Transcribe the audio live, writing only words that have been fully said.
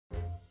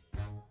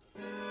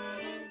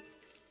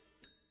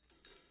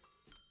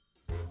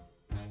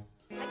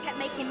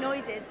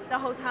noises the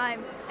whole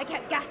time. I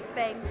kept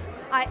gasping.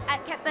 I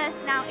kept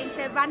bursting out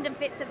into random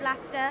fits of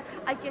laughter.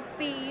 I just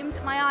beamed.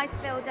 My eyes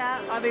filled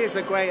up. I think it's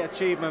a great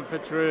achievement for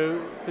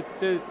Drew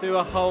to do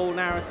a whole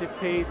narrative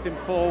piece in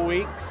 4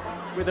 weeks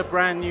with a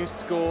brand new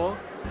score.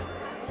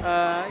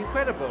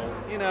 Incredible,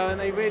 you know, and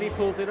they really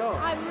pulled it off.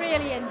 I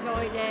really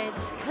enjoyed it.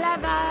 It's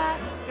clever,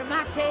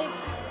 dramatic,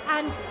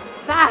 and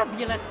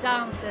fabulous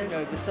dancers. You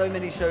know, there's so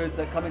many shows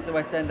that come into the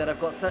West End that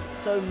have got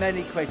so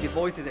many creative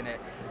voices in it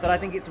that I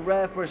think it's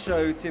rare for a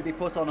show to be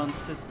put on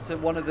to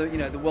one of the, you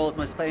know, the world's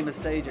most famous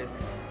stages,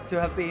 to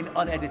have been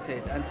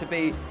unedited and to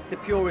be the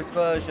purest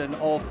version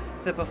of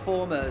the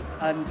performers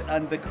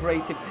and the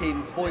creative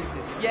team's voices.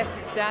 You know? Yes,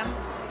 it's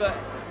dance, but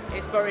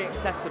it's very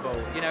accessible.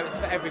 You know, it's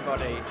for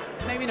everybody.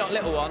 Maybe not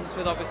little ones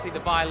with obviously the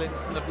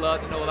violence and the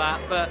blood and all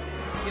that, but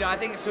you know, I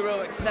think it's a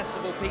real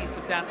accessible piece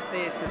of dance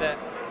theatre that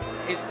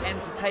is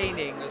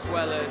entertaining as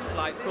well as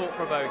like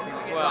thought-provoking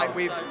as well. Like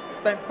we've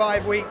spent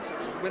 5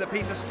 weeks with a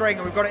piece of string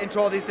and we've got it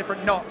into all these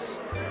different knots,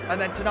 and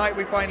then tonight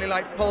we finally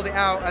like pulled it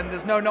out and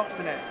there's no knots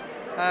in it,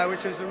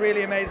 which was a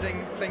really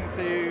amazing thing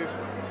to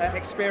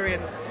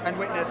experience and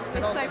witness.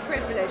 We're so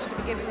privileged to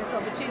be given this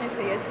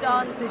opportunity. As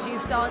dancers,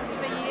 you've danced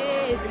for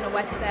years in the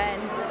West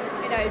End,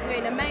 you know,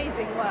 doing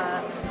amazing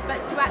work,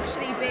 but to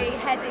actually be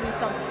heading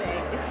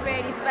something is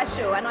really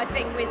special, and I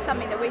think it's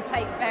something that we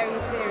take very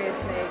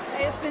seriously.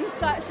 It's been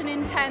such an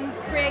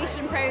intense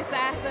creation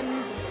process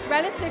and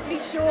relatively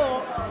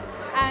short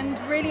and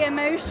really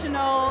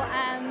emotional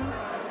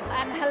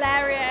and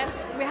hilarious.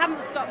 We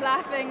haven't stopped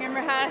laughing in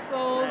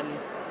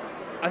rehearsals.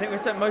 I think we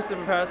spent most of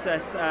the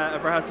process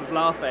of rehearsals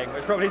laughing,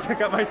 which probably took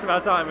up most of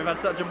our time. We've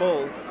had such a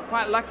ball. I'm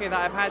quite lucky that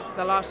I've had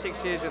the last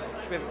 6 years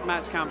with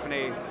Matt's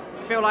company.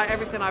 I feel like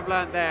everything I've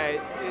learnt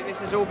there, this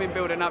has all been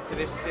building up to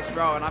this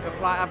role, and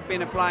I've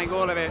been applying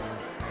all of it.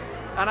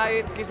 And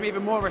it gives me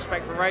even more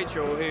respect for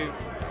Rachel, who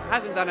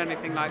hasn't done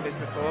anything like this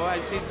before,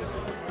 and she's just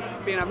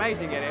been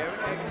amazing at it.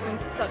 It's been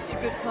such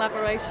a good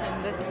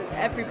collaboration that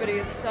everybody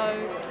is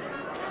so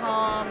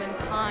calm and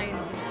kind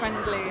and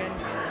friendly and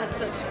has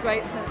such a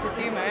great sense of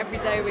humour. Every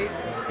day we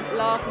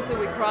laugh until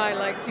we cry.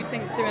 Like, you'd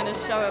think doing a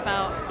show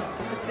about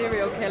a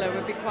serial killer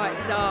would be quite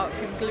dark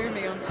and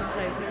gloomy on some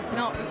days, and it's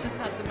not. We've just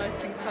had the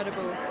most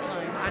incredible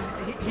time.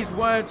 And his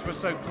words were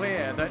so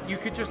clear that you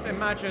could just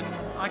imagine.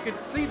 I could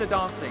see the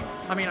dancing.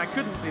 I mean, I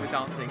couldn't see the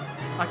dancing.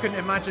 I couldn't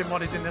imagine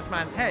what is in this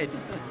man's head,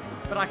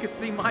 but I could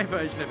see my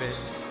version of it.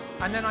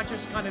 And then I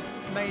just kind of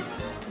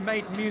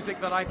made music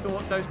that I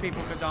thought those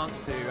people could dance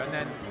to, and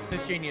then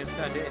this genius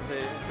turned it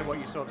into what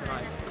you saw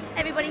tonight.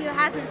 Everybody who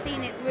hasn't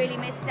seen it's really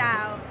missed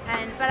out,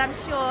 but I'm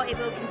sure it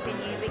will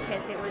continue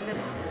because it was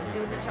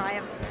a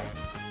triumph.